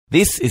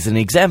This is an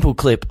example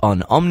clip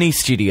on Omny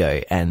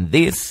Studio, and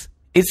this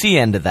is the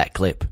end of that clip.